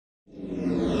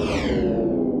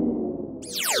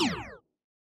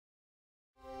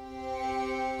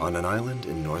On an island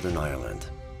in Northern Ireland,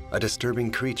 a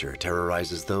disturbing creature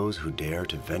terrorizes those who dare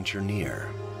to venture near.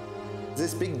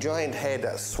 This big giant head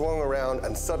that swung around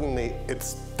and suddenly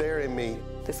it's staring me.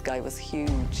 This guy was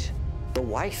huge. The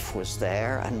wife was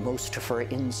there and most of her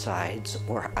insides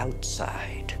were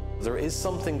outside. There is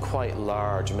something quite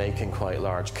large, making quite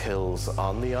large kills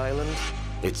on the island.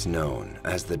 It's known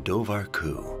as the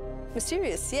Dobhar-chú.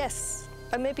 Mysterious, yes.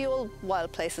 And maybe all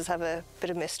wild places have a bit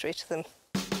of mystery to them.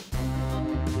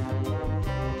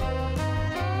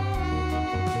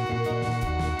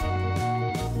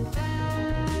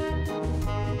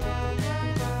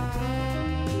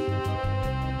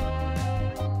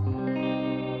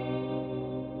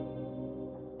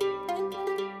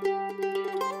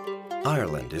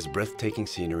 Ireland is breathtaking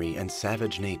scenery and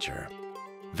savage nature.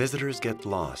 Visitors get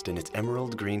lost in its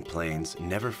emerald green plains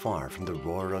never far from the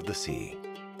roar of the sea.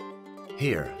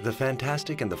 Here, the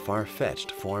fantastic and the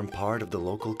far-fetched form part of the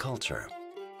local culture.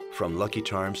 From lucky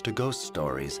charms to ghost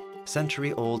stories,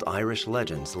 century-old Irish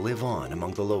legends live on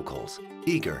among the locals,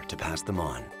 eager to pass them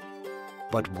on.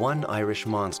 But one Irish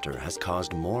monster has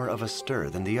caused more of a stir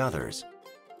than the others.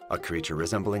 A creature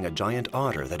resembling a giant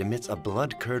otter that emits a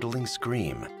blood-curdling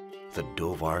scream. The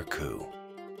Dobhar-chú.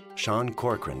 Sean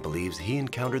Corcoran believes he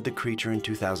encountered the creature in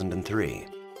 2003.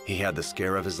 He had the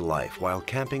scare of his life while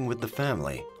camping with the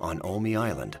family on Omey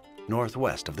Island,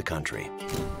 northwest of the country.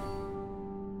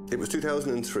 It was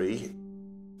 2003.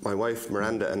 My wife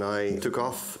Miranda and I took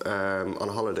off on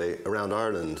a holiday around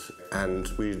Ireland, and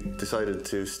we decided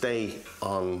to stay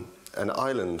on an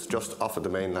island just off of the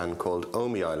mainland called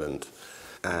Omey Island.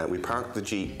 We parked the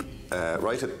Jeep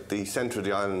right at the centre of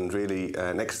the island, really,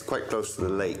 quite close to the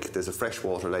lake. There's a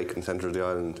freshwater lake in the centre of the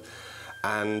island.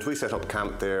 And we set up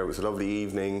camp there. It was a lovely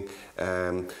evening.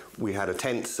 We had a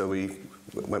tent, so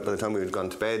by the time we had gone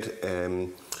to bed,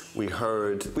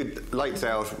 with lights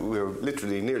out, we were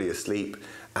literally nearly asleep.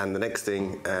 And the next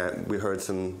thing, we heard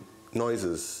some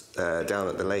noises down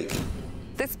at the lake.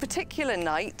 This particular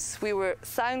night, we were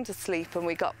sound asleep and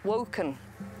we got woken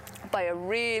by a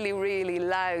really, really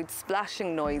loud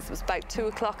splashing noise. It was about 2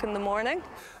 o'clock in the morning.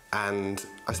 And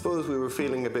I suppose we were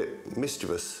feeling a bit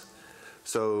mischievous.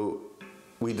 So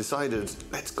we decided,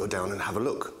 let's go down and have a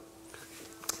look.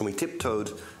 And we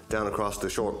tiptoed down across the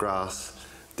short grass,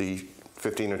 the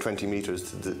 15 or 20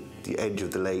 metres to the edge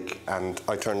of the lake, and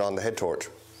I turned on the head torch.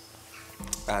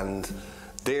 And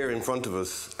there in front of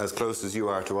us, as close as you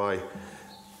are to I,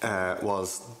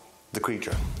 was the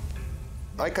creature.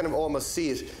 I kind of almost see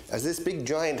it as this big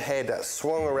giant head that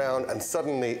swung around and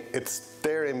suddenly it's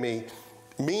staring me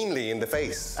meanly in the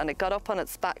face. And it got up on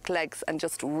its back legs and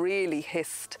just really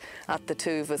hissed at the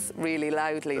two of us really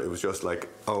loudly. It was just like,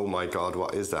 oh my God,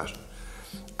 what is that?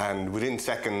 And within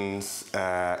seconds,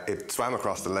 it swam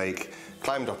across the lake,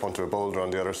 climbed up onto a boulder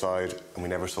on the other side, and we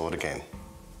never saw it again.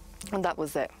 And that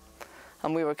was it.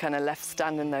 And we were kind of left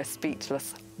standing there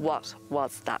speechless. What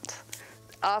was that?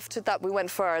 After that, we went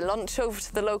for our lunch over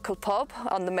to the local pub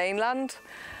on the mainland,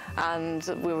 and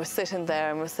we were sitting there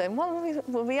and we were saying, well,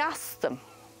 we asked them,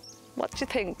 what do you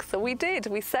think? So we did,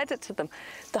 we said it to them.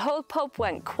 The whole pub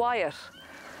went quiet.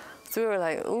 So we were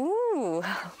like, ooh,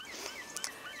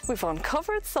 we've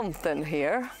uncovered something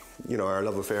here. You know, our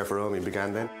love affair for Omey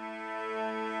began then.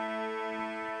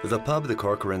 The pub the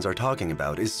Corcorans are talking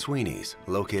about is Sweeney's,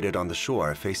 located on the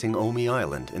shore facing Omey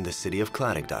Island in the city of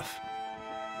Clonagh.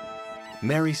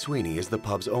 Mary Sweeney is the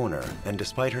pub's owner, and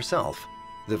despite herself,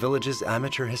 the village's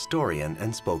amateur historian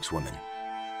and spokeswoman.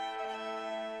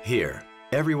 Here,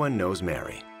 everyone knows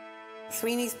Mary.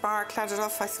 Sweeney's Bar,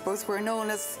 Clonagh, I suppose we're known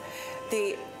as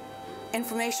the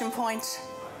information point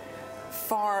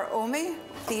for Omey.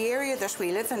 The area that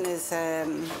we live in is a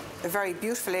very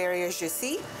beautiful area, as you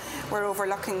see. We're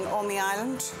overlooking Omey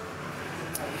Island,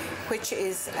 which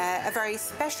is a very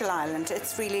special island.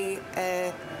 It's really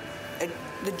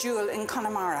the jewel in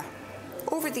Connemara.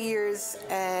 Over the years,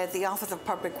 the Office of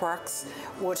Public Works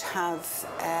would have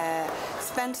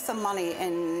spent some money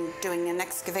in doing an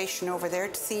excavation over there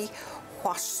to see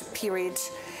what period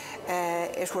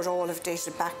it would all have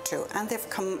dated back to, and they've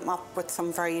come up with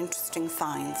some very interesting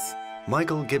finds.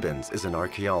 Michael Gibbons is an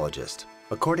archaeologist.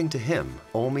 According to him,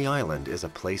 Omey Island is a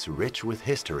place rich with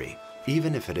history,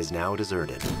 even if it is now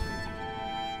deserted.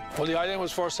 Well, the island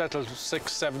was first settled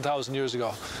 6,000–7,000 years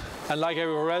ago. And like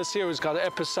everywhere else here, it's got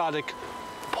episodic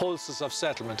pulses of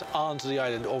settlement onto the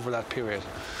island over that period.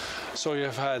 So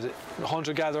you've had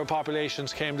hunter-gatherer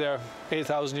populations came there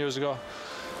 8,000 years ago.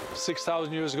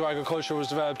 6,000 years ago, agriculture was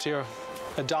developed here,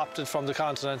 adopted from the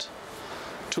continent.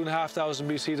 2,500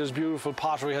 BC, there's beautiful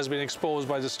pottery has been exposed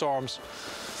by the storms.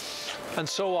 and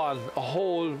so on, a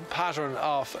whole pattern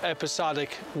of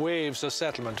episodic waves of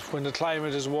settlement. When the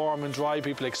climate is warm and dry,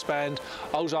 people expand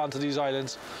out onto these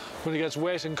islands. When it gets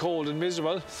wet and cold and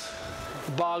miserable,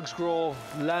 bogs grow,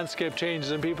 landscape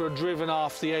changes, and people are driven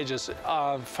off the edges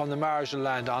from the marginal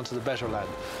land onto the better land.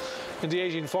 In the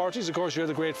 1840s, of course, you had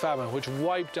the Great Famine, which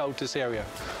wiped out this area,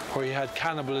 where you had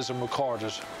cannibalism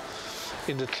recorded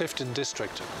in the Clifton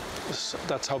district.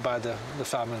 That's how bad the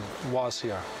famine was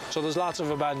here. So there's lots of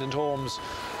abandoned homes,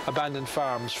 abandoned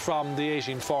farms from the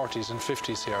 1840s and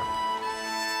 50s here.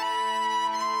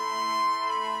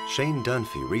 Shane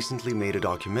Dunphy recently made a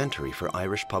documentary for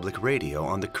Irish Public Radio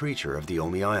on the creature of the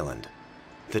Omey Island,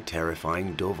 the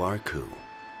terrifying Dobhar-chú.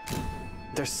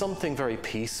 There's something very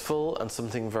peaceful and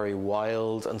something very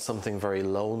wild and something very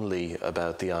lonely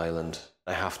about the island.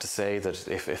 I have to say that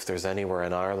if there's anywhere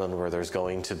in Ireland where there's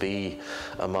going to be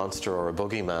a monster or a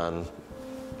boogeyman,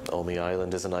 Omey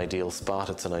Island is an ideal spot,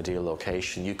 it's an ideal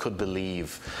location. You could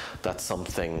believe that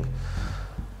something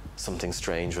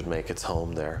strange would make its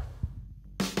home there.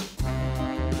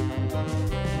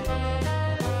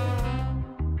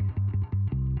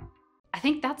 I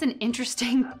think that's an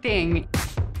interesting thing.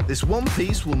 This one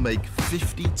piece will make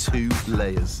 52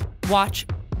 layers. Watch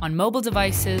on mobile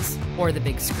devices or the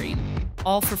big screen.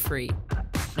 All for free.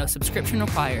 No subscription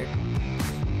required.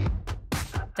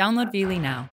 Download Veely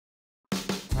now.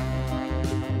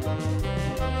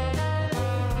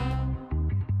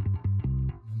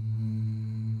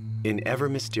 In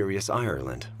ever-mysterious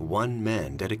Ireland, one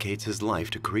man dedicates his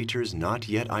life to creatures not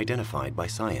yet identified by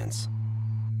science.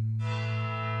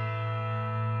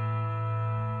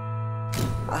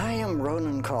 I am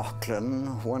Ronan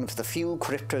Coughlin, one of the few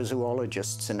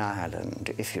cryptozoologists in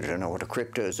Ireland. If you don't know what a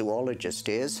cryptozoologist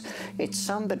is, it's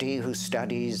somebody who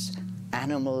studies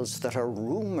animals that are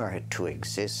rumored to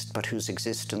exist, but whose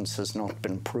existence has not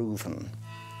been proven.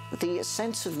 The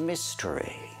sense of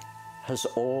mystery has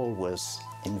always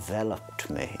enveloped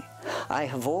me. I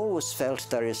have always felt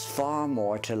there is far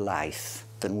more to life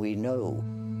than we know.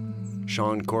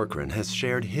 Sean Corcoran has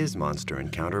shared his monster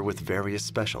encounter with various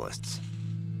specialists.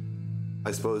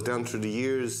 I suppose down through the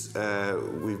years,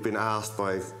 we've been asked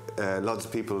by lots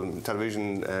of people in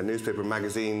television, newspaper,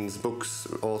 magazines, books,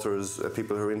 authors,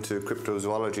 people who are into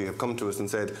cryptozoology have come to us and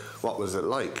said, what was it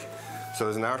like? So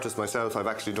as an artist myself, I've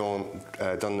actually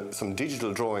done some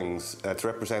digital drawings to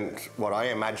represent what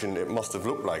I imagine it must have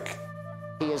looked like.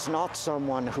 He is not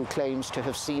someone who claims to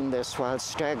have seen this while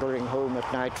staggering home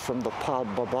at night from the pub,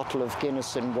 a bottle of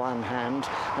Guinness in one hand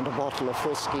and a bottle of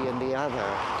whiskey in the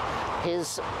other.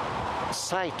 His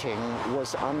sighting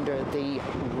was under the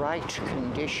right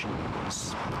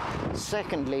conditions.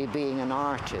 Secondly, being an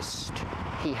artist,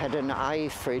 he had an eye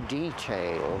for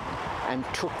detail and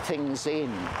took things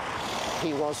in.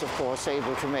 He was, of course,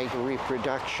 able to make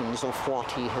reproductions of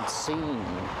what he had seen.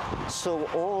 So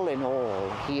all in all,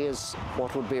 he is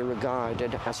what would be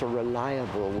regarded as a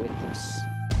reliable witness.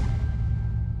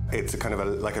 It's a kind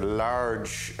of like a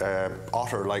large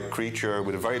otter-like creature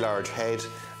with a very large head,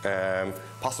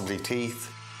 possibly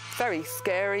teeth. Very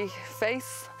scary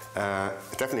face.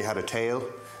 It definitely had a tail.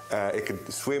 It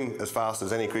could swim as fast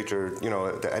as any creature, you know,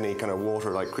 any kind of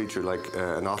water-like creature like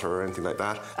an otter or anything like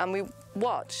that. And we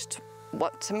watched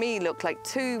what to me looked like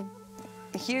two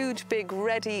huge, big,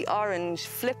 reddy orange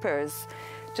flippers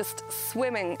just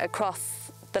swimming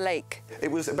across the lake. It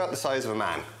was about the size of a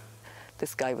man.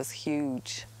 This guy was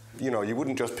huge. You know, you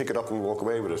wouldn't just pick it up and walk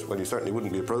away with it. Well, you certainly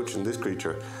wouldn't be approaching this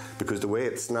creature because the way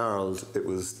it snarled, it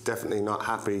was definitely not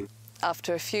happy.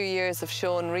 After a few years of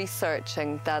Sean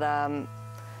researching that,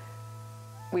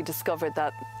 we discovered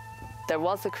that there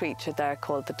was a creature there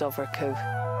called the Dobhar-chú.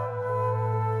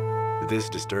 This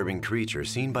disturbing creature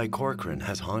seen by Corcoran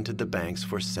has haunted the banks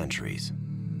for centuries.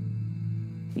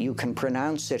 You can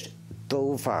pronounce it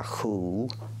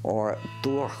Dobhar-chú or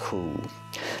Dobhar-chú.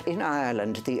 In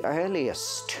Ireland, the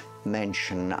earliest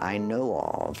mention I know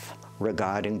of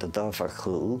regarding the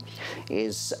Dobhar-chú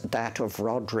is that of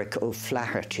Roderick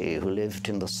O'Flaherty, who lived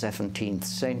in the 17th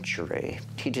century.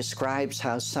 He describes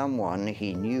how someone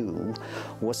he knew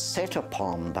was set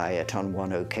upon by it on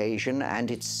one occasion,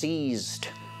 and it seized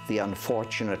the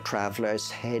unfortunate traveller's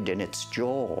head in its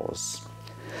jaws.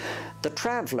 The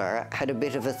traveller had a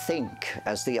bit of a think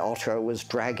as the otter was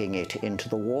dragging it into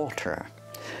the water,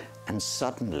 and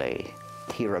suddenly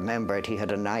he remembered he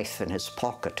had a knife in his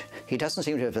pocket. He doesn't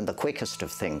seem to have been the quickest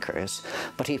of thinkers,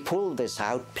 but he pulled this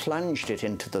out, plunged it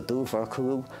into the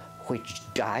Dobhar-chú, which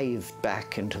dived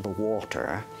back into the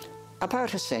water.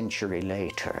 About a century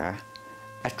later,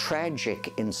 a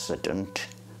tragic incident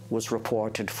was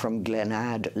reported from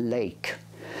Glenad Lake.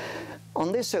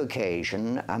 On this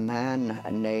occasion, a man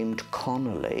named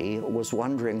Connolly was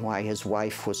wondering why his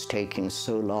wife was taking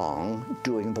so long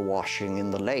doing the washing in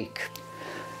the lake.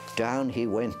 Down he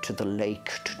went to the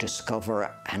lake to discover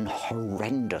an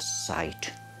horrendous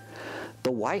sight.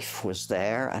 The wife was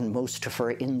there and most of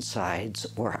her insides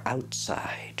were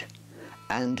outside,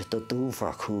 and the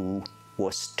Dobhar-chú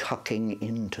was tucking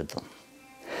into them.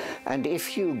 And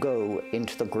if you go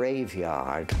into the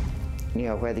graveyard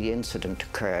near where the incident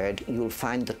occurred, you'll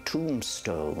find the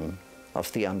tombstone of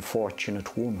the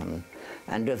unfortunate woman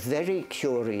and a very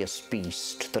curious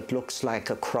beast that looks like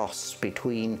a cross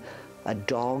between a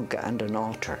dog and an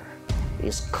otter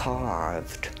is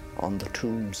carved on the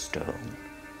tombstone.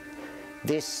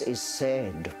 This is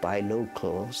said by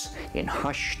locals in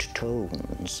hushed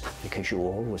tones, because you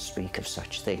always speak of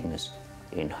such things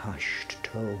in hushed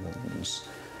tones,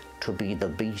 to be the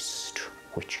beast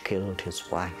which killed his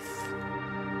wife.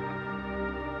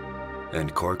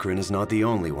 And Corcoran is not the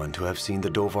only one to have seen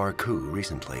the Dobhar-chú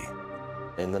recently.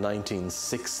 In the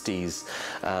 1960s,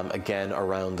 again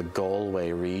around the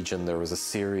Galway region, there was a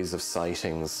series of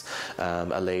sightings.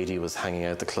 A lady was hanging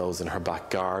out the clothes in her back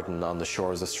garden on the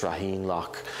shores of Straheen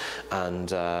Loch,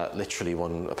 and literally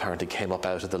one apparently came up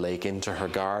out of the lake into her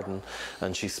garden,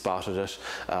 and she spotted it.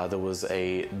 There was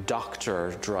a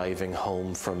doctor driving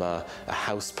home from a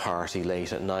house party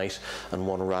late at night, and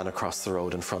one ran across the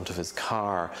road in front of his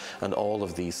car, and all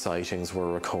of these sightings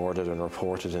were recorded and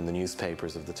reported in the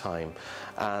newspapers of the time.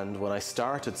 And when I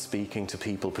started speaking to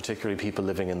people, particularly people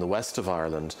living in the west of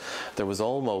Ireland, there was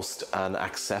almost an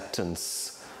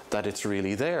acceptance that it's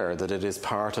really there, that it is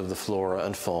part of the flora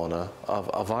and fauna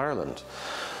of Ireland.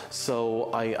 So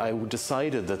I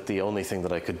decided that the only thing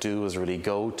that I could do was really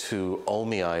go to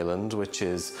Omey Island, which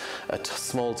is a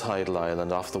small tidal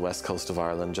island off the west coast of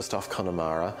Ireland, just off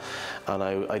Connemara. And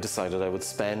I decided I would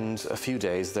spend a few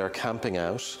days there camping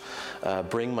out,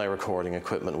 bring my recording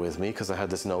equipment with me, because I had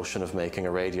this notion of making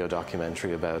a radio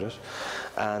documentary about it.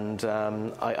 And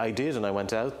I did, and I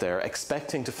went out there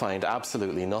expecting to find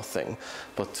absolutely nothing,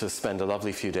 but to spend a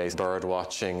lovely few days bird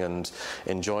watching and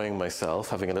enjoying myself,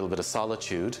 having a little bit of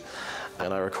solitude.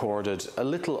 And I recorded a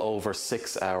little over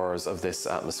 6 hours of this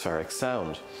atmospheric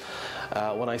sound.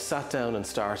 When I sat down and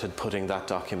started putting that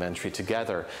documentary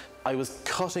together, I was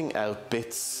cutting out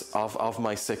bits of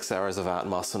my 6 hours of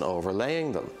Atmos and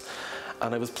overlaying them.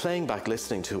 And I was playing back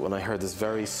listening to it when I heard this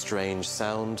very strange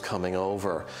sound coming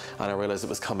over, and I realized it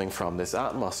was coming from this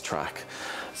Atmos track.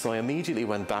 So I immediately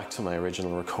went back to my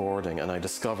original recording, and I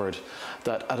discovered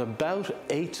that at about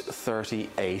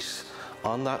 8:38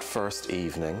 on that first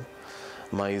evening,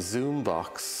 my Zoom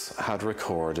box had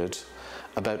recorded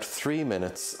about 3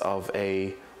 minutes of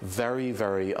a very,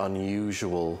 very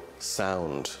unusual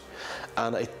sound.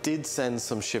 And it did send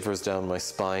some shivers down my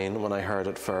spine when I heard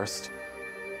it first.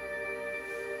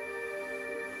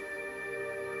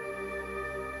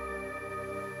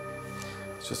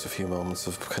 It's just a few moments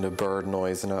of kind of bird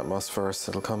noise and Atmos first.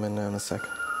 It'll come in now in a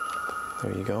second.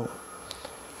 There you go.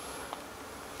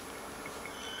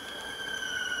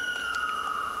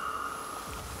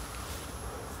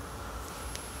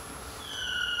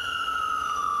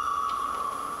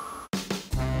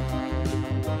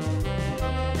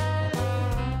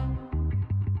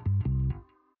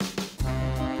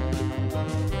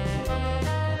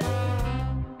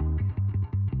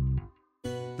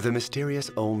 The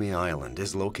mysterious Omey Island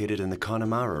is located in the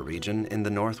Connemara region in the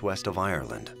northwest of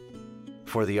Ireland.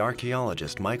 For the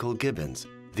archaeologist Michael Gibbons,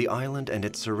 the island and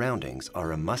its surroundings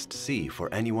are a must-see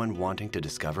for anyone wanting to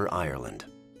discover Ireland.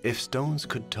 If stones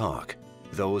could talk,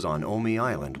 those on Omey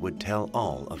Island would tell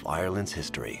all of Ireland's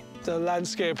history. The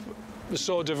landscape is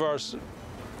so diverse.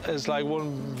 It's like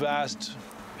one vast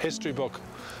history book.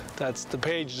 The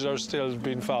pages are still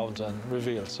being found and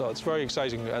revealed. So it's very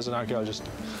exciting as an archaeologist.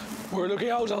 We're looking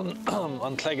out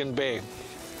on Cleggan Bay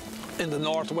in the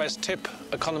northwest tip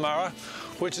of Connemara,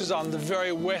 which is on the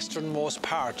very westernmost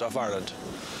part of Ireland.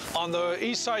 On the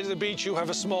east side of the beach, you have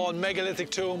a small megalithic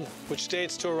tomb, which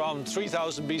dates to around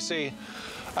 3000 BC.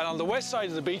 And on the west side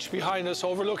of the beach, behind us,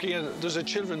 overlooking it, there's a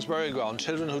children's burial ground.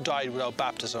 Children who died without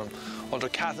baptism under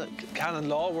canon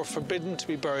law were forbidden to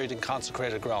be buried in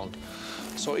consecrated ground.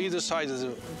 So either side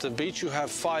of the beach, you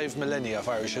have 5 millennia of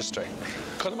Irish history.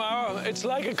 Connemara, it's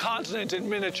like a continent in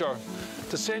miniature.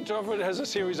 The centre of it has a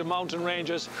series of mountain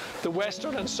ranges. The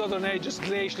western and southern edges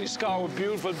glacially scarred with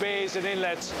beautiful bays and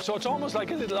inlets. So it's almost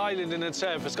like a little island in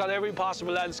itself. It's got every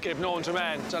possible landscape known to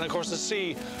man. And of course the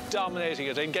sea dominating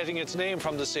it and getting its name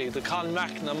from the sea, the Con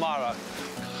Mac na Mara.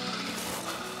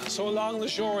 So along the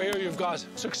shore here, you've got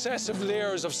successive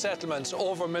layers of settlements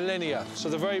over millennia. So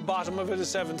the very bottom of it is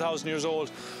 7,000 years old,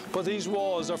 but these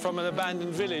walls are from an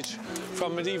abandoned village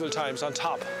from medieval times on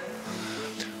top.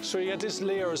 So you get these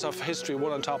layers of history,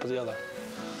 one on top of the other.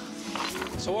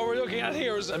 So what we're looking at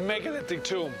here is a megalithic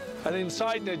tomb, and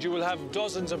inside it you will have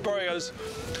dozens of burials,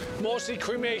 mostly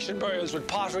cremation burials with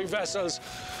pottery vessels,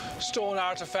 stone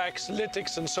artifacts,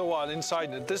 lithics and so on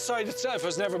inside it. This site itself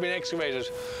has never been excavated,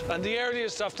 and the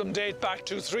earliest of them date back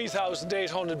to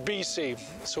 3,800 BC.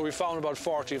 So we found about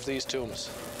 40 of these tombs.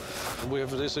 We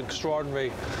have this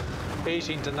extraordinary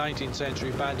 18th and 19th century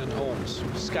abandoned homes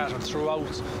scattered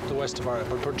throughout the west of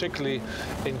Ireland, but particularly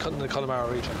in the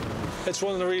Connemara region. It's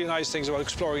one of the really nice things about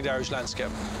exploring the Irish landscape.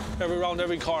 Around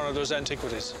every corner there's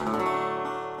antiquities.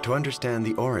 To understand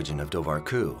the origin of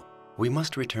Dobhar-chú, we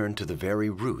must return to the very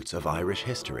roots of Irish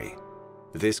history.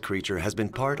 This creature has been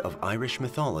part of Irish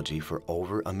mythology for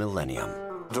over a millennium.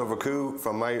 Dobhar-chú,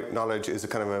 from my knowledge, is a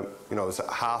kind of it's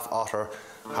a half otter,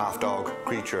 half dog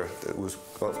creature that was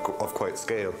of quite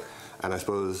scale. And I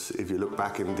suppose if you look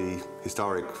back in the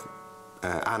historic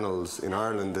annals in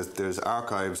Ireland, there's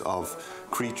archives of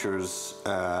creatures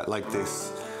like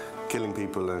this, killing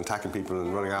people and attacking people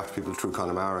and running after people through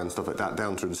Connemara and stuff like that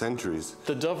down through the centuries.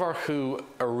 The Dobhar-chú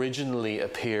originally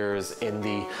appears in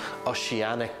the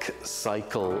oceanic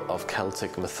cycle of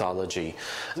Celtic mythology.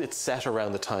 It's set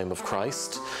around the time of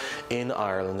Christ in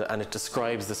Ireland, and it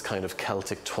describes this kind of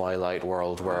Celtic twilight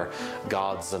world where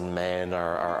gods and men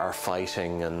are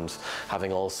fighting and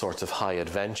having all sorts of high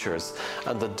adventures.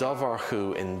 And the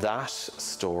Dobhar-chú in that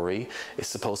story is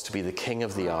supposed to be the king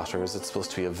of the otters. It's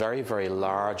supposed to be a very, very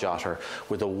large otter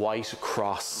with a white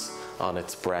cross on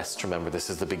its breast. Remember,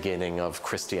 this is the beginning of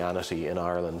Christianity in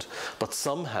Ireland. But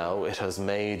somehow it has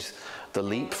made the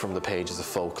leap from the pages of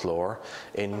folklore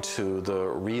into the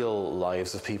real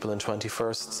lives of people in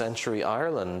 21st century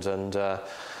Ireland. And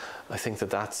I think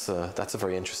that's a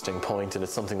very interesting point, and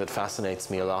it's something that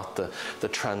fascinates me a lot, the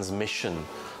transmission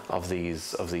of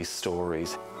these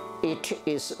stories. It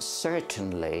is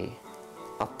certainly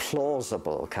a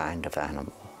plausible kind of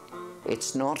animal.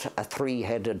 It's not a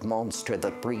three-headed monster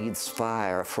that breathes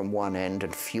fire from one end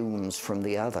and fumes from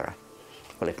the other.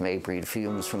 Well, it may breathe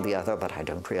fumes from the other, but I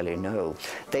don't really know.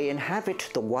 They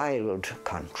inhabit the wild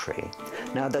country.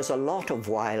 Now, there's a lot of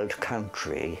wild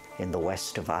country in the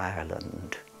west of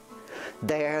Ireland.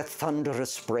 There,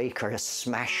 thunderous breakers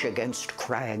smash against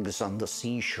crags on the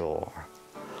seashore.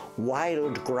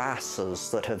 Wild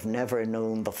grasses that have never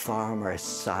known the farmer's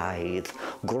scythe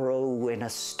grow in a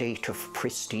state of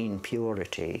pristine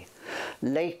purity.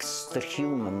 Lakes that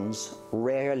humans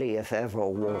rarely, if ever,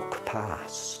 walk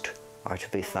past are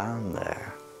to be found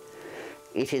there.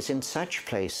 It is in such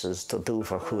places that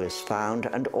Dobhar-chú is found,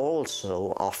 and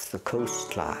also off the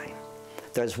coastline.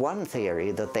 There's one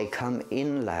theory that they come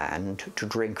inland to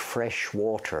drink fresh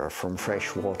water from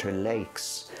freshwater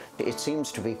lakes. It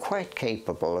seems to be quite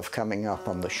capable of coming up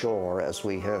on the shore, as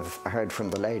we have heard from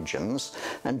the legends,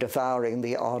 and devouring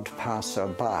the odd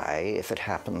passer-by if it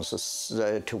happens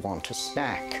to want a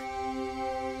snack.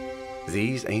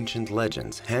 These ancient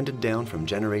legends, handed down from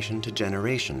generation to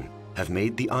generation, have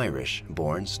made the Irish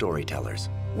born storytellers.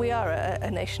 We are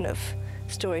a nation of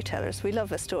storytellers. We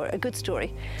love a story, a good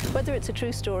story, whether it's a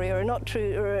true story or a not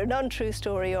true, or an untrue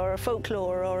story, or a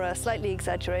folklore, or a slightly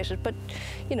exaggerated. But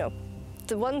you know,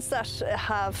 the ones that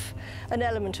have an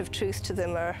element of truth to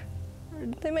them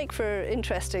they make for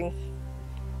interesting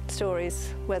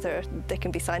stories, whether they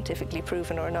can be scientifically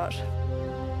proven or not.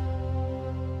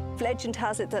 Legend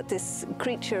has it that this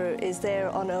creature is there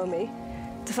on Omey.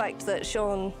 The fact that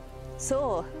Sean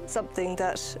saw something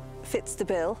that fits the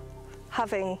bill,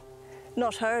 having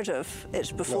not heard of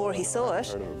it before he saw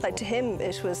it. Like, to him,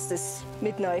 it was this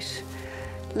midnight,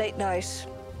 late night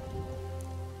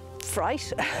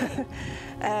fright.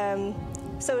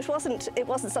 So it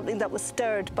wasn't something that was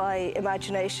stirred by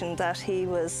imagination that he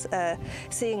was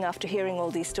seeing after hearing all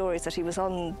these stories, that he was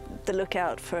on the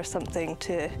lookout for something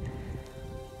to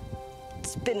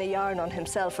spin a yarn on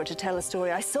himself or to tell a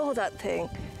story. I saw that thing.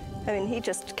 I mean, he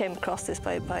just came across this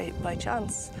by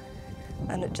chance.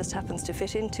 And it just happens to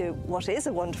fit into what is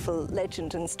a wonderful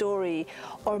legend and story,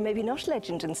 or maybe not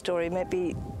legend and story,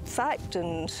 maybe fact,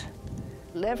 and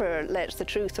never let the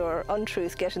truth or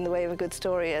untruth get in the way of a good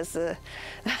story, as the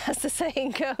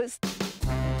saying goes.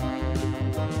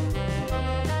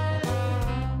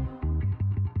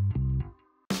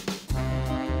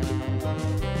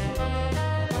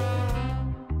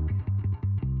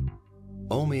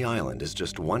 Omey Island is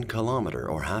just 1 kilometer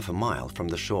or half a mile from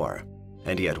the shore.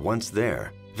 And yet, once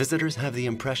there, visitors have the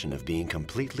impression of being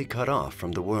completely cut off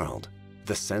from the world.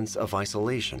 the sense of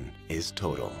isolation is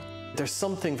total. There's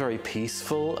something very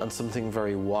peaceful and something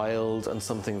very wild and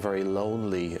something very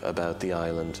lonely about the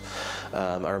island.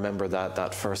 I remember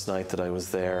that first night that I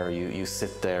was there, you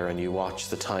sit there and you watch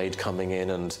the tide coming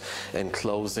in and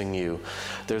enclosing you.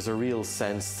 There's a real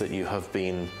sense that you've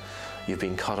been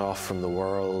cut off from the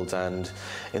world, and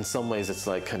in some ways it's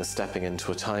like kind of stepping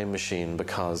into a time machine,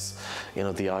 because you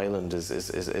know the island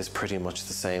is pretty much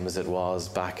the same as it was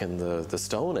back in the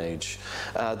Stone Age.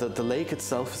 The lake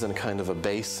itself is in kind of a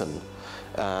basin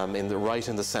right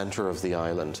in the center of the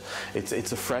island.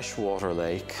 It's a freshwater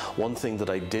lake. One thing that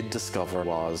I did discover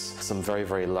was some very,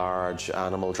 very large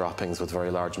animal droppings with very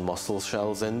large mussel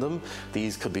shells in them.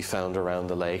 These could be found around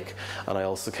the lake, and I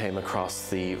also came across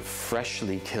the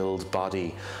freshly killed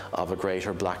body of a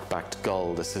greater black-backed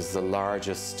gull. This is the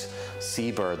largest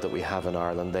seabird that we have in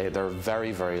Ireland. They're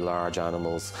very, very large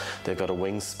animals. They've got a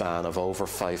wingspan of over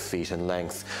 5 feet in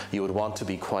length. You would want to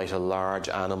be quite a large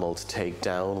animal to take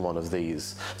down one of these.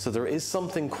 So there is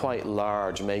something quite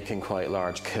large, making quite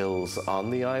large kills on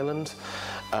the island.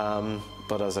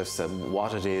 But as I've said,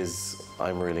 what it is,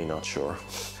 I'm really not sure.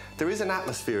 There is an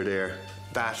atmosphere there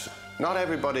that not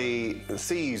everybody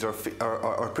sees or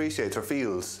appreciates or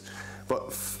feels.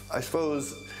 But I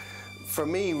suppose, for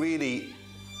me, really,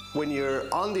 when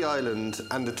you're on the island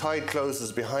and the tide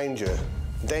closes behind you,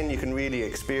 then you can really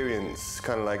experience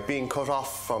kind of like being cut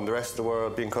off from the rest of the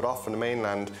world, being cut off from the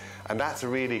mainland, and that's a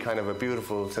really kind of a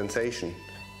beautiful sensation.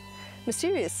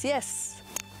 Mysterious, yes.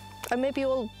 And maybe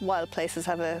all wild places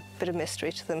have a bit of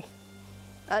mystery to them.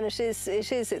 And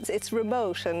it's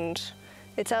remote and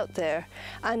it's out there.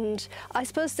 And I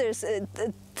suppose there's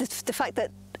the fact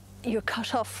that you're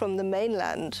cut off from the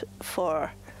mainland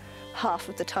for half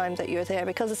of the time that you're there.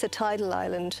 Because it's a tidal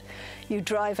island, you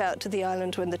drive out to the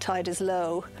island when the tide is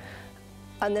low,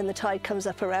 and then the tide comes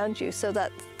up around you, so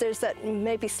that there's that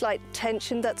maybe slight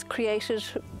tension that's created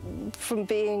from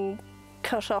being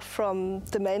cut off from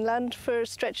the mainland for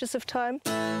stretches of time.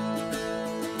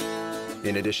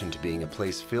 In addition to being a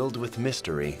place filled with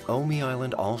mystery, Omey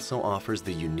Island also offers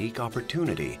the unique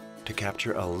opportunity to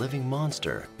capture a living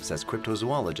monster, says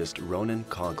cryptozoologist Ronan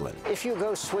Coughlin. If you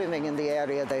go swimming in the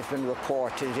area they've been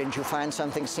reported and you find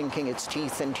something sinking its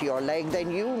teeth into your leg,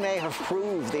 then you may have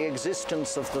proved the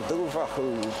existence of the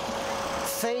Dobhar-chú.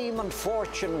 Fame and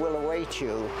fortune will await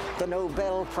you. The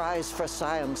Nobel Prize for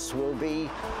Science will be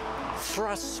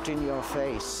thrust in your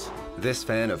face. This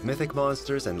fan of mythic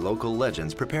monsters and local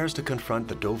legends prepares to confront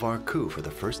the Dobhar-chú for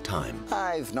the first time.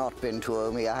 I've not been to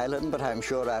Omey Island, but I'm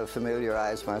sure I'll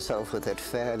familiarize myself with it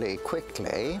fairly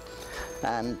quickly.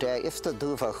 And if the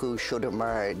Dobhar-chú should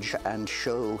emerge and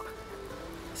show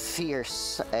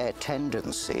fierce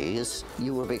tendencies,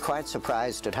 you will be quite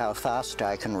surprised at how fast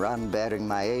I can run, bearing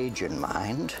my age in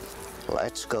mind.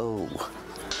 Let's go.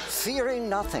 Fearing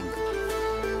nothing.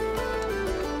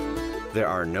 There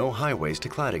are no highways to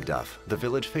Claddigduff, the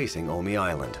village facing Omey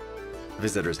Island.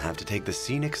 Visitors have to take the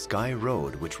scenic Skye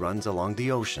Road, which runs along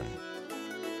the ocean.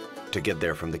 To get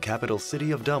there from the capital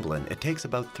city of Dublin, it takes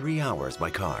about 3 hours by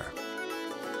car.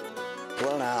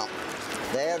 Well now,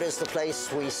 there is the place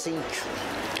we seek,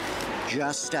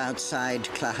 just outside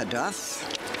Claddigduff.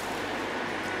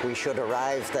 We should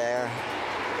arrive there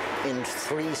in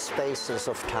 3 spaces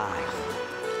of time.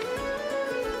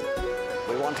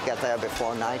 We want to get there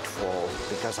before nightfall,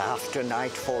 because after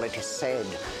nightfall it is said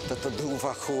that the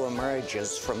Dobhar-chú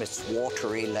emerges from its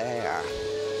watery lair.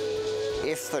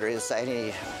 If there is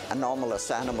any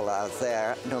anomalous animal out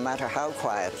there, no matter how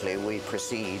quietly we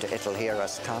proceed, it'll hear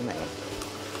us coming.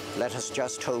 Let us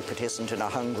just hope it isn't in a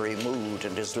hungry mood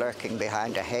and is lurking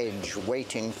behind a hedge,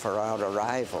 waiting for our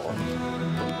arrival.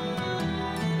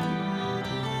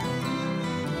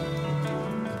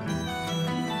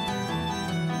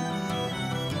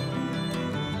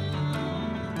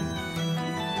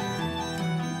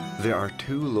 There are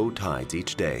 2 low tides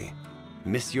each day.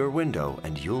 Miss your window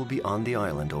and you'll be on the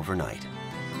island overnight.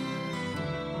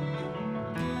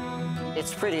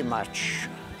 It's pretty much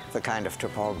the kind of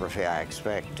topography I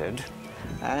expected.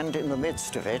 And in the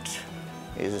midst of it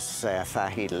is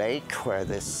Fahy Lake, where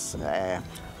this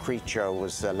creature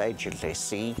was allegedly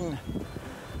seen.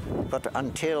 But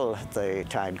until the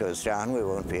tide goes down, we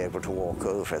won't be able to walk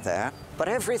over there. But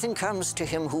everything comes to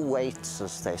him who waits,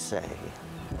 as they say.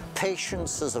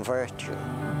 Patience is a virtue.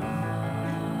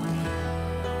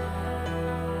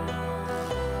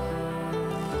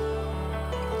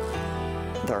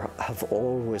 There have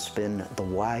always been the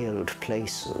wild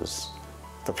places,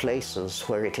 the places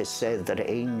where it is said that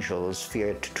angels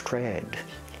feared to tread.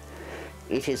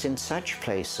 It is in such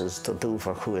places the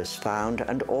Dobhar-chú is found,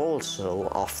 and also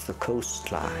off the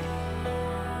coastline.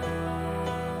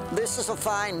 This is a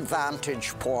fine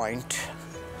vantage point.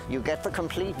 You get the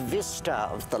complete vista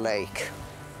of the lake.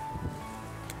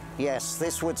 Yes,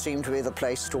 this would seem to be the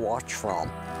place to watch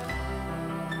from.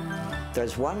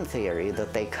 There's one theory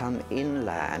that they come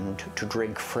inland to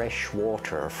drink fresh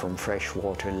water from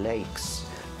freshwater lakes.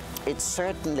 It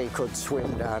certainly could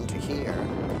swim down to here,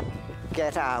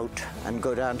 get out and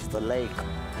go down to the lake.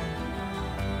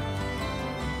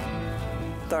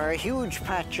 There are huge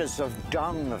patches of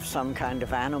dung of some kind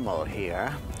of animal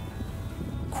here.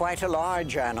 Quite a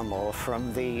large animal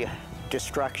from the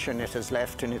destruction it has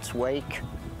left in its wake.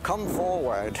 Come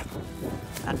forward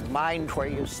and mind where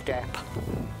you step.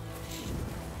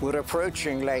 We're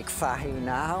approaching Lake Fahy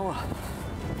now.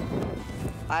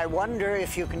 I wonder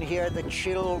if you can hear the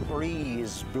chill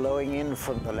breeze blowing in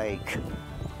from the lake.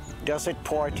 Does it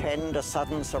portend a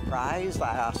sudden surprise, I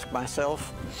ask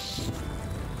myself.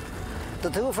 The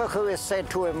Dobhar-chú is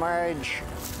said to emerge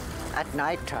at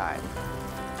night time.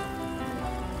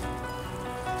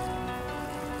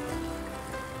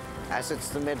 As it's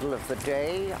the middle of the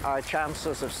day, our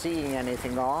chances of seeing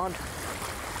anything odd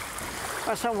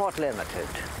are somewhat limited.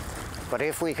 But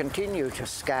if we continue to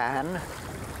scan,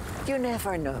 you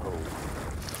never know.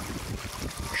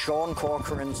 Sean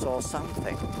Corcoran saw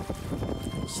something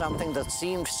that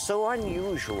seemed so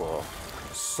unusual,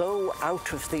 so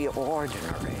out of the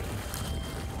ordinary.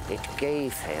 It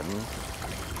gave him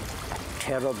a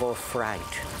terrible fright.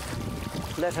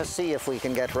 Let us see if we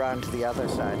can get round to the other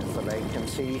side of the lake and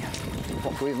see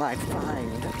what we might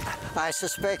find. I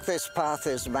suspect this path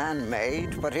is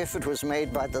man-made, but if it was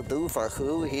made by the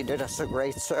Dobhar-chú, he did us a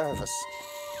great service.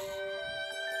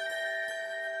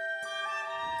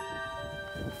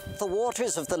 The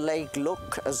waters of the lake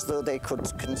look as though they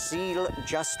could conceal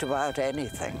just about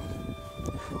anything.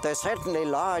 They're certainly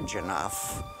large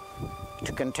enough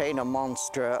to contain a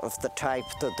monster of the type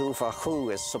the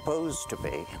Dobhar-chú is supposed to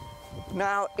be.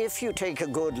 Now, if you take a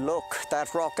good look,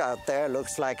 that rock out there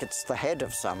looks like it's the head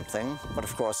of something, but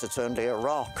of course it's only a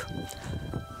rock.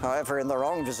 However, in the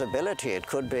wrong visibility, it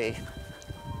could be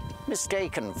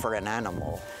mistaken for an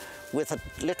animal. With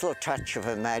a little touch of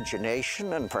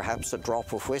imagination and perhaps a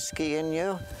drop of whiskey in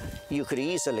you, you could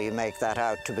easily make that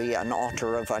out to be an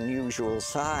otter of unusual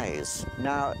size.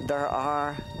 Now, there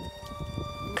are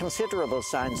considerable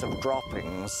signs of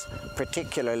droppings,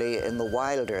 particularly in the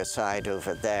wilder side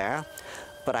over there,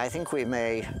 but I think we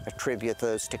may attribute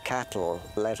those to cattle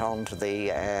let onto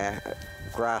the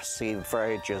grassy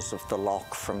verges of the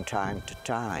loch from time to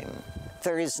time.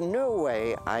 There is no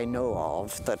way I know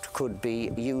of that could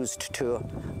be used to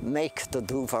make the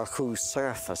Dobhar-chú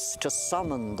surface, to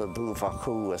summon the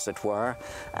Dobhar-chú, as it were,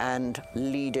 and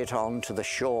lead it onto the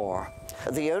shore.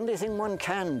 The only thing one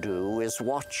can do is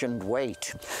watch and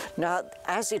wait. Now,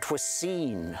 as it was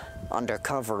seen under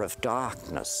cover of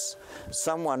darkness,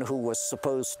 someone who was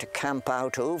supposed to camp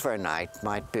out overnight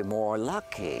might be more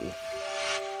lucky.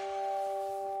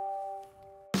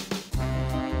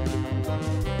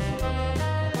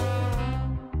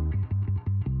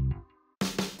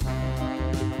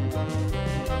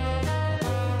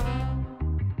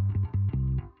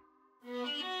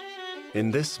 In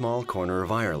this small corner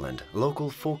of Ireland, local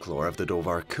folklore of the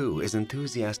Dobhar-chú is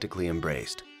enthusiastically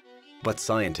embraced. But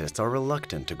scientists are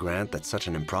reluctant to grant that such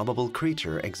an improbable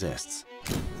creature exists.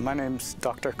 My name's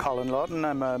Dr. Colin Lawton.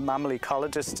 I'm a mammal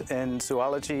ecologist in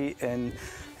zoology in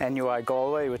NUI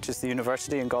Galway, which is the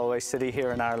university in Galway City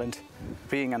here in Ireland.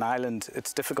 Being an island,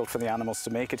 it's difficult for the animals to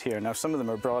make it here. Now, some of them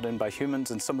are brought in by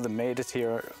humans and some of them made it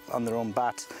here on their own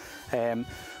bat.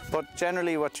 But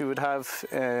generally what you would have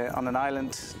on an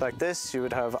island like this, you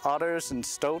would have otters and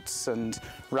stoats and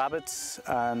rabbits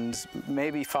and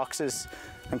maybe foxes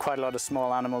and quite a lot of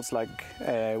small animals like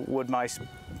wood mice,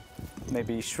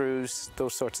 maybe shrews,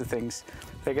 those sorts of things.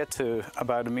 They get to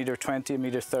about 1.20 meters, 1.30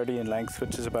 meters in length,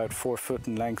 which is about 4 foot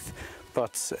in length,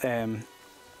 but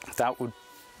that would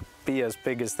be as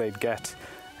big as they'd get.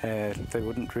 They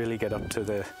wouldn't really get up to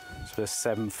the sort of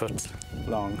 7 foot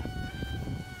long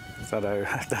that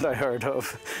I heard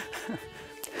of.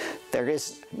 There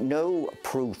is no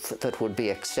proof that would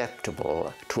be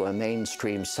acceptable to a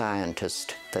mainstream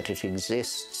scientist that it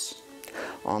exists.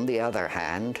 On the other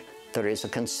hand, there is a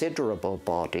considerable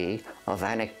body of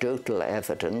anecdotal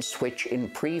evidence which, in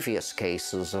previous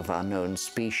cases of unknown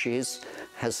species,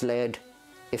 has led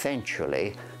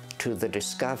eventually to the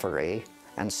discovery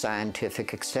and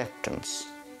scientific acceptance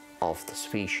of the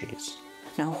species.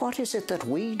 Now, what is it that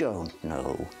we don't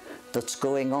know that's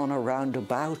going on around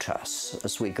about us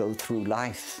as we go through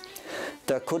life?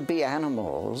 There could be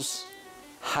animals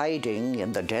hiding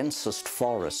in the densest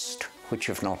forest which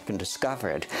have not been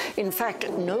discovered. In fact,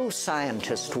 no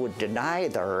scientist would deny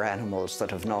there are animals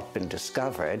that have not been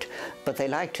discovered, but they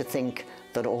like to think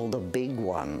that all the big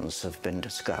ones have been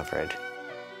discovered.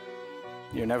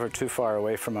 You're never too far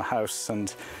away from a house,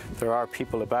 and there are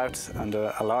people about, and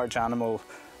a large animal,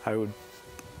 I would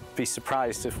be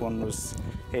surprised if one was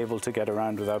able to get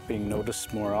around without being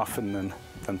noticed more often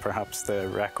than perhaps the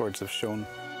records have shown.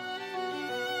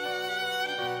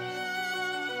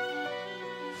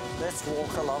 Let's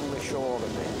walk along the shore a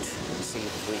bit and see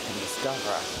if we can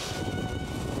discover.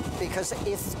 Because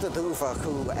if the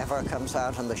Dobhar-chú ever comes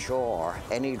out on the shore,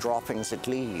 any droppings it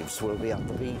leaves will be on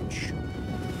the beach.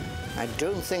 I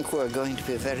don't think we're going to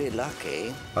be very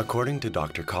lucky. According to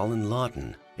Dr. Colin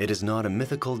Lawton, it is not a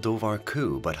mythical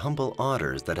Dobhar-chú, but humble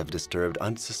otters that have disturbed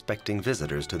unsuspecting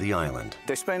visitors to the island.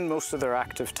 They spend most of their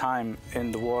active time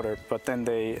in the water, but then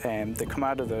they come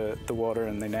out of the water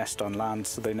and they nest on land.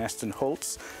 So they nest in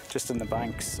holts, just in the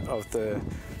banks of the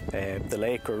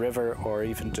lake or river, or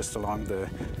even just along the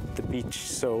beach.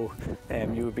 So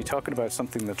you would be talking about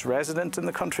something that's resident in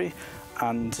the country,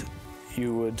 and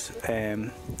you would,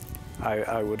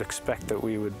 I would expect that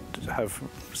we would have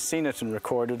seen it and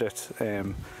recorded it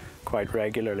quite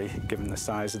regularly, given the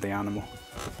size of the animal.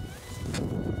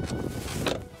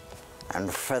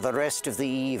 And for the rest of the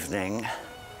evening,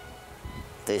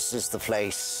 this is the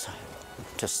place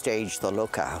to stage the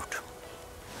lookout.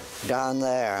 Down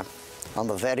there, on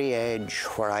the very edge,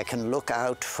 where I can look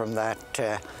out from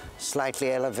that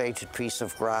slightly elevated piece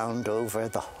of ground over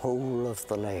the whole of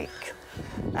the lake.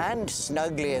 And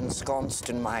snugly ensconced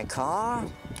in my car,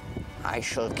 I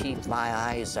shall keep my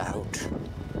eyes out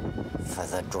for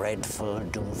the dreadful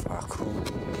Dobhar-chú.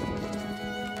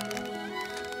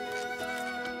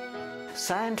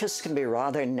 Scientists can be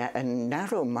rather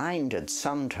narrow-minded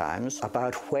sometimes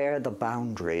about where the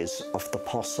boundaries of the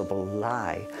possible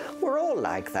lie. We're all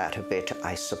like that a bit,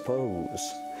 I suppose,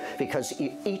 because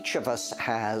each of us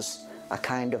has a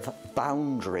kind of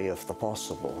boundary of the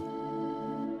possible.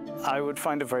 I would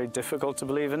find it very difficult to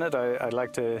believe in it. I'd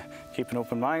like to keep an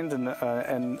open mind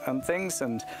and things,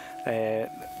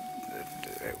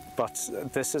 but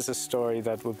this is a story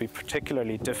that would be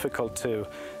particularly difficult to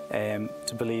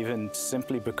believe in,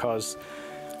 simply because,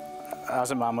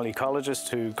 as a mammal ecologist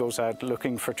who goes out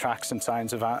looking for tracks and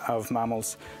signs of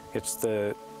mammals, it's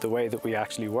the way that we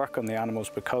actually work on the animals,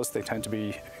 because they tend to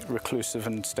be reclusive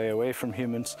and stay away from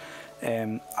humans.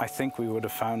 I think we would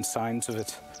have found signs of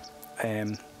it.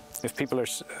 If people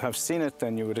have seen it,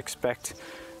 then you would expect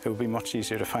it would be much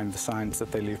easier to find the signs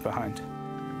that they leave behind.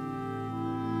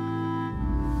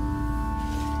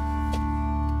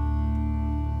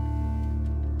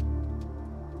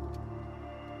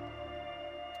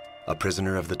 A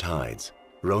prisoner of the tides,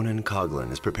 Ronan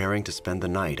Coghlan is preparing to spend the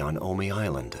night on Omi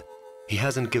Island. He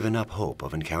hasn't given up hope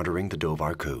of encountering the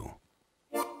Dobhar-chú.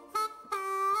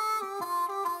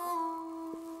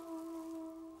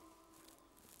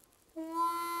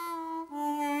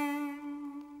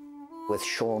 With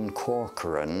Sean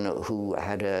Corcoran, who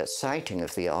had a sighting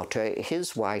of the otter,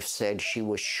 his wife said she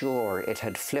was sure it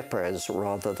had flippers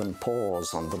rather than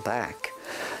paws on the back.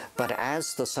 But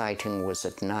as the sighting was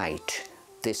at night,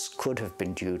 this could have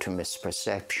been due to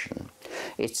misperception.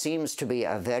 It seems to be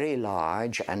a very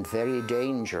large and very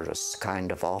dangerous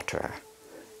kind of otter.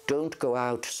 Don't go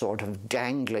out sort of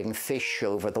dangling fish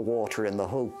over the water in the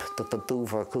hope that the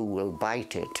Dobhar-chú will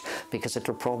bite it, because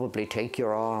it'll probably take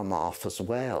your arm off as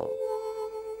well.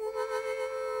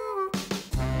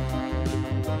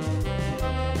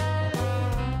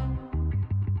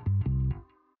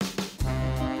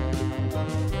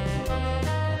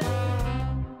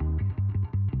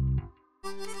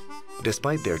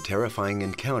 Despite their terrifying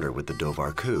encounter with the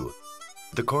Dobhar-chú,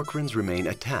 the Corcorans remain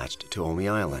attached to Omi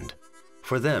Island.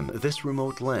 For them, this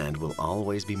remote land will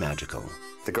always be magical.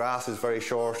 The grass is very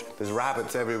short, there's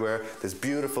rabbits everywhere, there's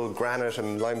beautiful granite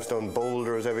and limestone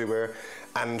boulders everywhere,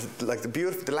 and like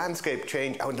the landscape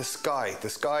change, and the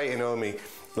sky in Omi,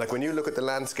 like when you look at the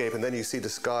landscape and then you see the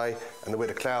sky and the way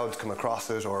the clouds come across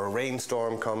it, or a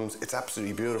rainstorm comes, it's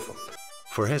absolutely beautiful.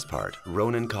 For his part,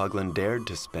 Ronan Coghlan dared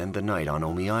to spend the night on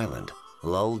Omi Island,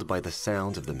 lulled by the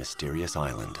sounds of the mysterious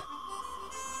island.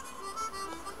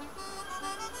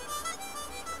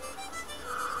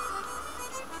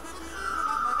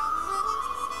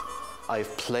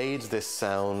 I've played this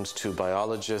sound to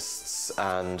biologists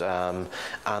and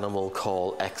animal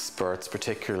call experts,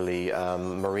 particularly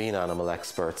marine animal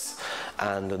experts,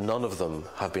 and none of them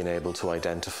have been able to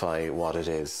identify what it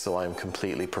is, so I'm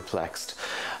completely perplexed.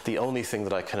 The only thing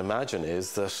that I can imagine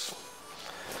is that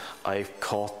I've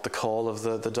caught the call of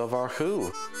the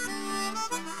Dobhar-chú.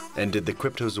 And did the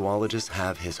cryptozoologist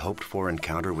have his hoped-for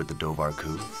encounter with the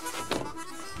Dobhar-chú?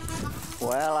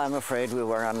 Well, I'm afraid we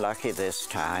were unlucky this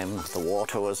time. The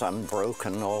water was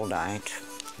unbroken all night.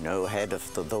 No head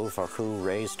of the Dobhar-chú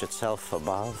raised itself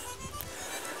above.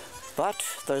 But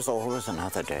there's always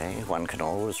another day. One can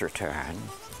always return.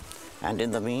 And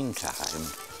in the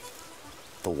meantime,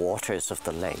 the waters of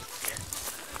the lake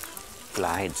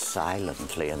glide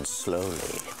silently and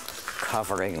slowly,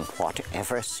 covering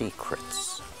whatever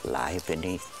secrets lie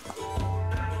beneath them.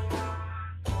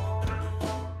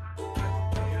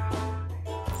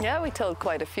 Yeah, we told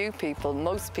quite a few people.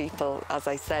 Most people, as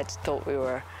I said, thought we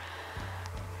were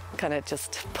kind of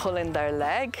just pulling their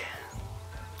leg.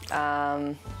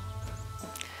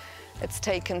 It's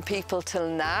taken people till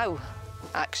now,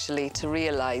 actually, to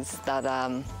realise that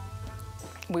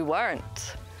we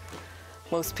weren't.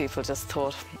 Most people just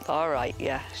thought, all right,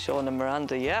 yeah, Sean and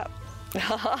Miranda, yeah.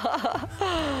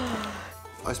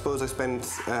 I suppose I spent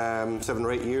 7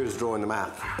 or 8 years drawing the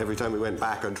map. Every time we went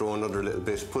back, I'd draw another little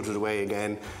bit, put it away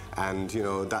again, and you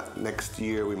know, that next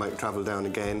year we might travel down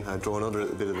again, I'd draw another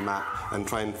little bit of the map and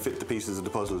try and fit the pieces of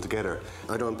the puzzle together.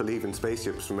 I don't believe in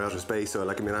spaceships from outer space, so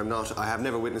like, I mean, I have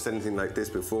never witnessed anything like this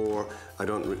before. I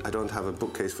don't have a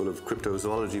bookcase full of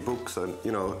cryptozoology books, and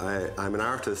you know, I'm an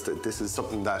artist. This is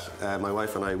something that my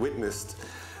wife and I witnessed.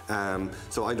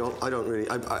 So I don't really.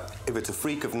 If it's a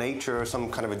freak of nature or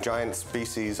some kind of a giant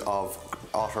species of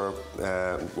otter,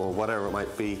 or whatever it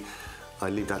might be, I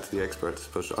leave that to the experts.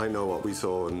 But I know what we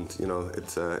saw, and you know,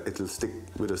 it'll stick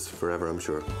with us forever, I'm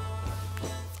sure.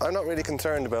 I'm not really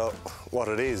concerned about what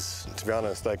it is, to be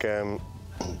honest. Like,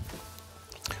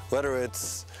 whether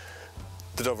it's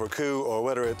the Dobhar-chú or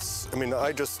whether it's, I mean,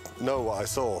 I just know what I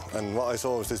saw, and what I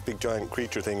saw was this big giant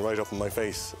creature thing right up in my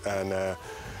face, and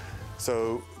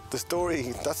so. The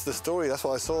story, that's the story, that's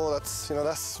what I saw, that's, you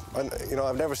know,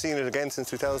 I've never seen it again since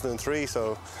 2003,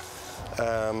 so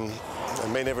I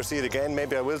may never see it again,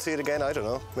 maybe I will see it again, I don't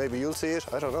know, maybe you'll see it,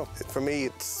 I don't know. For me,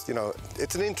 it's, you know,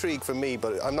 it's an intrigue for me,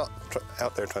 but I'm not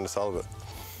out there trying to solve it.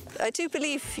 I do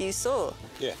believe you saw.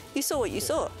 Yeah. You saw what you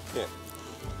saw. Yeah.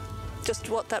 Just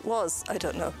what that was, I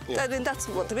don't know. Yeah. I mean, that's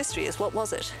what the mystery is, what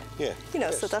was it? Yeah. You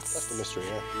know, yes, so that's the mystery,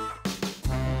 yeah.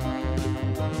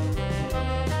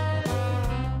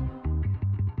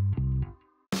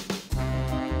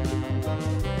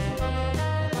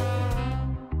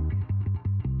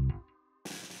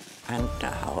 And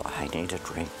now I need a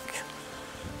drink.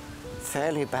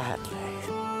 Fairly badly.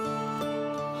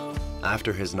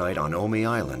 After his night on Omi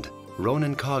Island,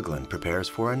 Ronan Coughlin prepares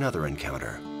for another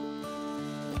encounter.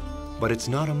 But it's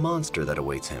not a monster that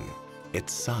awaits him,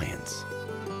 it's science.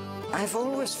 I've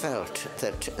always felt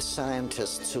that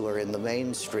scientists who are in the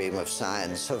mainstream of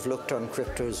science have looked on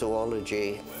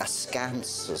cryptozoology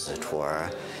askance, as it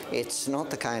were. It's not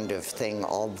the kind of thing,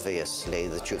 obviously,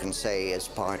 that you can say is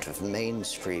part of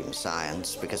mainstream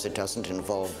science, because it doesn't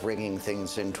involve bringing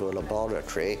things into a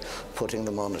laboratory, putting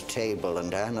them on a table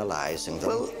and analysing them.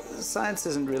 Well, science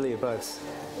isn't really about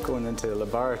going into a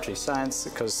laboratory. Science,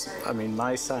 because, I mean,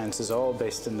 my science is all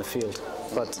based in the field,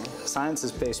 but science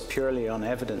is based purely on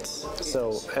evidence.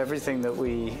 So everything that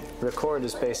we record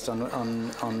is based on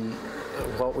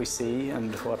what we see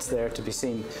and what's there to be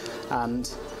seen. And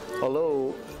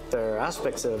although there are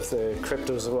aspects of the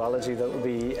cryptozoology that would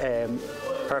be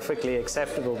perfectly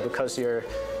acceptable because you're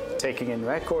taking in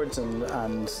records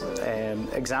and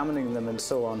examining them and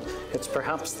so on, it's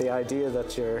perhaps the idea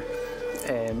that you're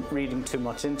reading too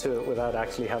much into it without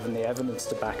actually having the evidence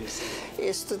to back it.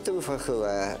 Is the Dobhar-chú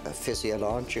a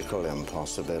physiological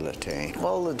impossibility?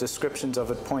 All the descriptions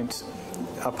of it point,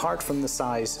 apart from the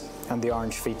size and the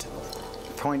orange feet,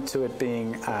 point to it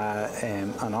being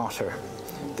an otter.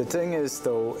 The thing is,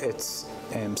 though, it's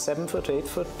 7 foot, 8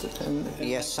 foot?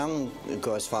 Yes, some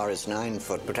go as far as 9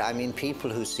 foot, but I mean, people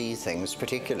who see things,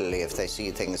 particularly if they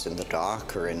see things in the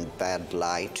dark or in bad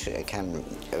light, can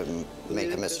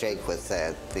make a mistake with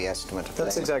the estimate of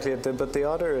That's length. exactly it, but the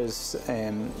otter is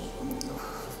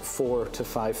 4 to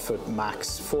 5 foot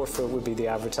max. 4 foot would be the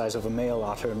average size of a male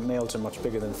otter. Males are much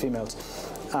bigger than females.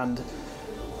 And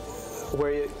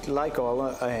where, like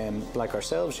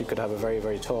ourselves, you could have a very,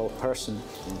 very tall person.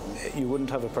 You wouldn't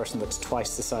have a person that's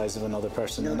twice the size of another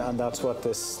person, and that's what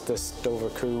this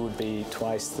Dobhar-chú would be,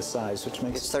 twice the size, which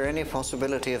makes. Is there any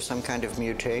possibility of some kind of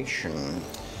mutation?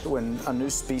 When a new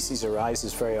species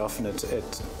arises, very often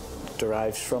it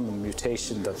derives from a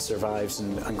mutation that survives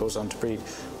and goes on to breed.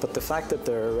 But the fact that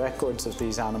there are records of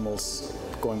these animals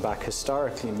going back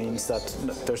historically means that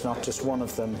there's not just one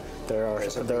of them, there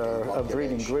are a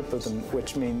breeding group of them,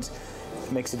 which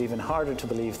makes it even harder to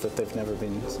believe that they've never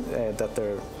been, that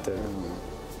they're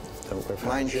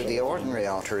Mind you, the ordinary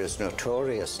otter is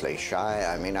notoriously shy.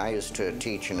 I mean, I used to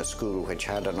teach in a school which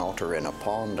had an otter in a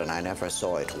pond, and I never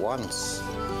saw it once.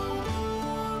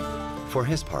 For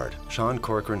his part, Sean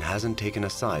Corcoran hasn't taken a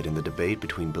side in the debate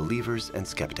between believers and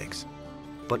skeptics.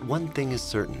 But one thing is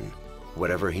certain.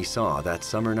 Whatever he saw that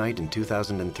summer night in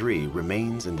 2003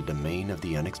 remains in the domain of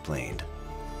the unexplained.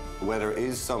 Whether it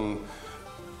is some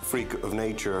freak of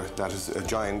nature that is a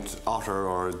giant otter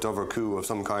or a Dobhar-chú of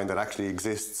some kind that actually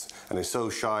exists and is so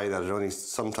shy that it only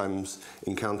sometimes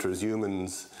encounters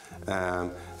humans,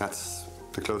 that's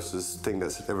the closest thing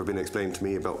that's ever been explained to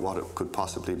me about what it could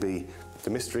possibly be. The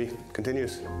mystery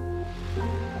continues.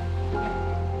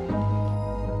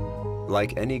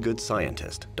 Like any good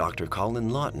scientist, Dr. Colin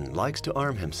Lawton likes to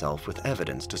arm himself with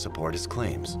evidence to support his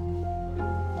claims.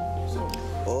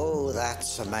 Oh,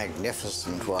 that's a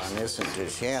magnificent one, isn't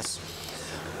it? Yes.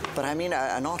 But I mean,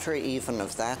 an otter even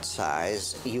of that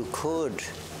size, you could,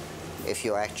 if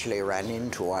you actually ran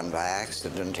into one by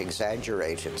accident,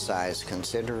 exaggerate its size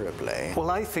considerably.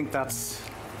 Well, I think that's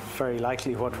very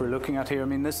likely what we're looking at here. I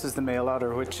mean, this is the male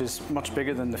otter, which is much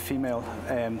bigger than the female.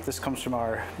 This comes from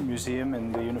our museum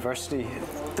in the university.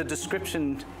 The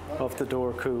description of the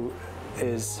Dobhar-chú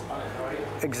is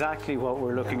exactly what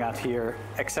we're looking at here,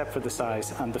 except for the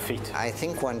size and the feet. I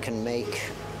think one can make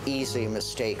easy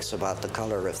mistakes about the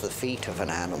color of the feet of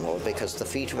an animal, because the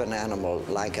feet of an animal,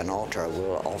 like an otter,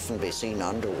 will often be seen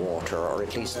underwater, or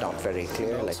at least not very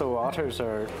clearly. So otters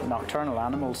are nocturnal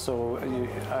animals, so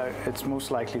it's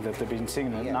most likely that they've been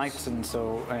seen at night, and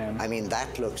so... I mean,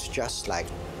 that looks just like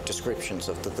descriptions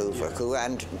of the Dobhar-chú,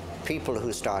 and people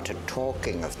who started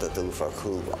talking of the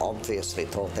Dobhar-chú obviously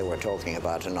thought they were talking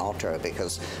about an otter,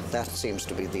 because that seems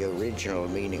to be the original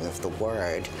meaning of the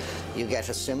word. You get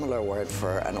a similar word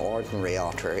for an ordinary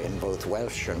otter in both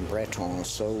Welsh and Breton,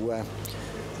 so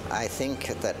I think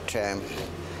that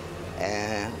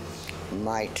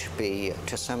might be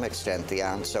to some extent the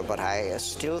answer, but I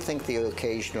still think the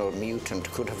occasional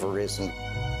mutant could have arisen.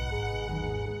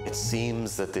 It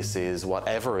seems that this is,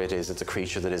 whatever it is, it's a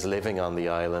creature that is living on the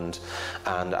island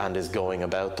and is going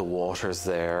about the waters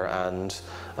there, and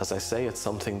as I say, it's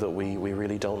something that we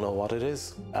really don't know what it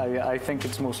is. I think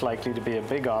it's most likely to be a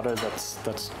big otter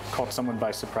that's caught someone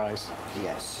by surprise.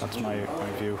 Yes. That's my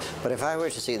view. But if I were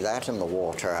to see that in the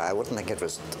water, I wouldn't think it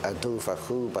was a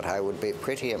Dobhar-chú, but I would be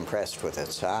pretty impressed with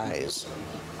its size.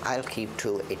 I'll keep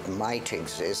to it might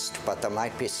exist, but there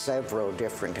might be several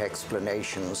different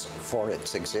explanations for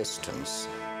its existence.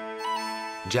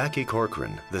 Jackie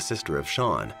Corcoran, the sister of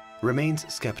Sean, remains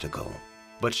skeptical,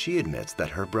 but she admits that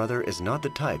her brother is not the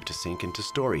type to sink into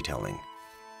storytelling.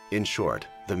 In short,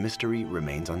 the mystery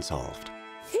remains unsolved.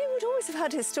 He would always have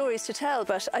had his stories to tell,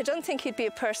 but I don't think he'd be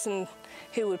a person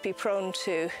who would be prone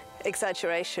to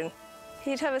exaggeration.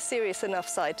 He'd have a serious enough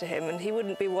side to him, and he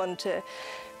wouldn't be one to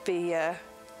be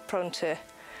prone to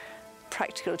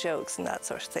practical jokes and that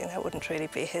sort of thing. That wouldn't really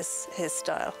be his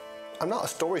style. I'm not a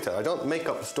storyteller. I don't make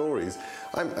up stories.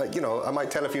 You know, I might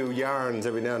tell a few yarns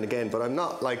every now and again, but I'm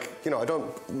not like, you know, I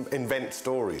don't invent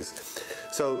stories.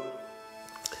 So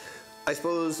I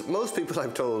suppose most people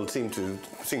I've told seem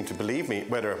to believe me,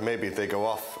 whether maybe they go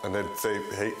off and they'd say,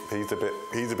 hey,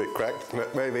 he's a bit cracked,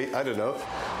 maybe, I don't know.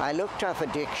 I looked up a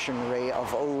dictionary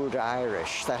of Old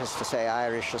Irish, that is to say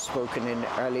Irish as spoken in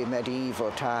early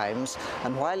medieval times,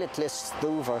 and while it lists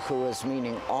Dobhar-chú as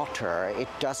meaning otter, it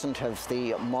doesn't have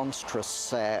the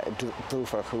monstrous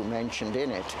Dobhar-chú mentioned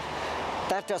in it.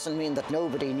 That doesn't mean that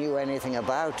nobody knew anything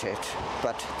about it,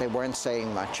 but they weren't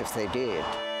saying much if they did.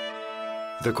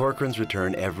 The Corcorans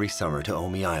return every summer to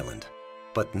Omey Island,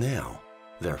 but now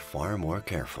they're far more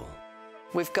careful.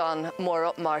 We've gone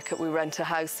more upmarket. We rent a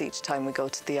house each time we go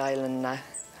to the island now.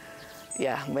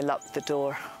 Yeah, we lock the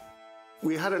door.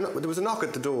 There was a knock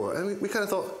at the door, and we kind of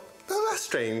thought, oh, that's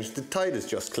strange, the tide is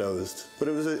just closed. But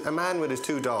it was a man with his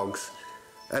 2 dogs,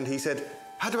 and he said,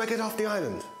 how do I get off the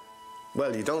island?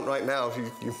 Well, you don't right now.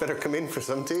 You better come in for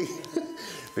some tea,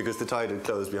 because the tide had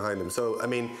closed behind him. So, I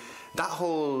mean, that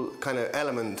whole kind of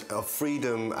element of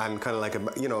freedom and kind of like,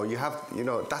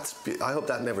 I hope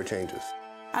that never changes.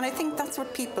 And I think that's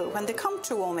what people, when they come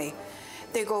to Omey,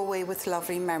 they go away with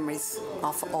lovely memories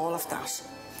of all of that.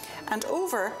 And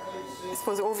I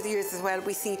suppose over the years as well,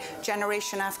 we see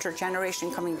generation after generation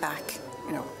coming back,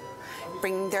 you know,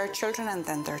 bringing their children and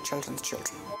then their children's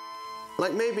children.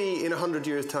 Like maybe in 100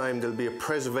 years' time, there'll be a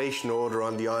preservation order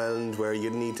on the island where you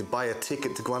need to buy a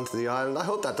ticket to go onto the island. I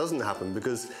hope that doesn't happen,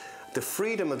 because the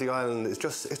freedom of the island is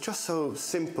just so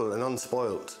simple and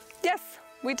unspoilt. Yes,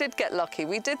 We did get lucky.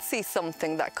 We did see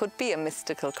something that could be a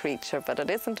mystical creature, but it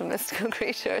isn't a mystical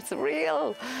creature, it's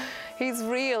real. He's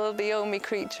real, the Omi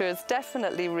creature is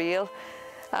definitely real.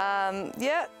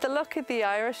 Yeah, the luck of the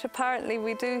Irish, apparently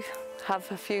we do have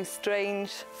a few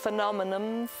strange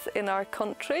phenomenons in our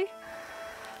country.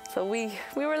 So we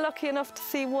were lucky enough to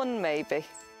see one, maybe.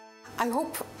 I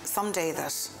hope someday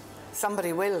that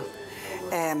somebody will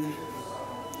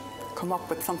come up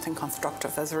with something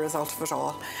constructive as a result of it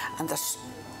all, and that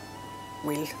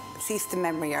we'll cease the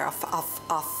memory of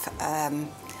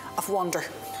wonder.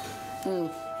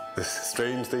 There's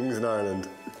strange things in Ireland.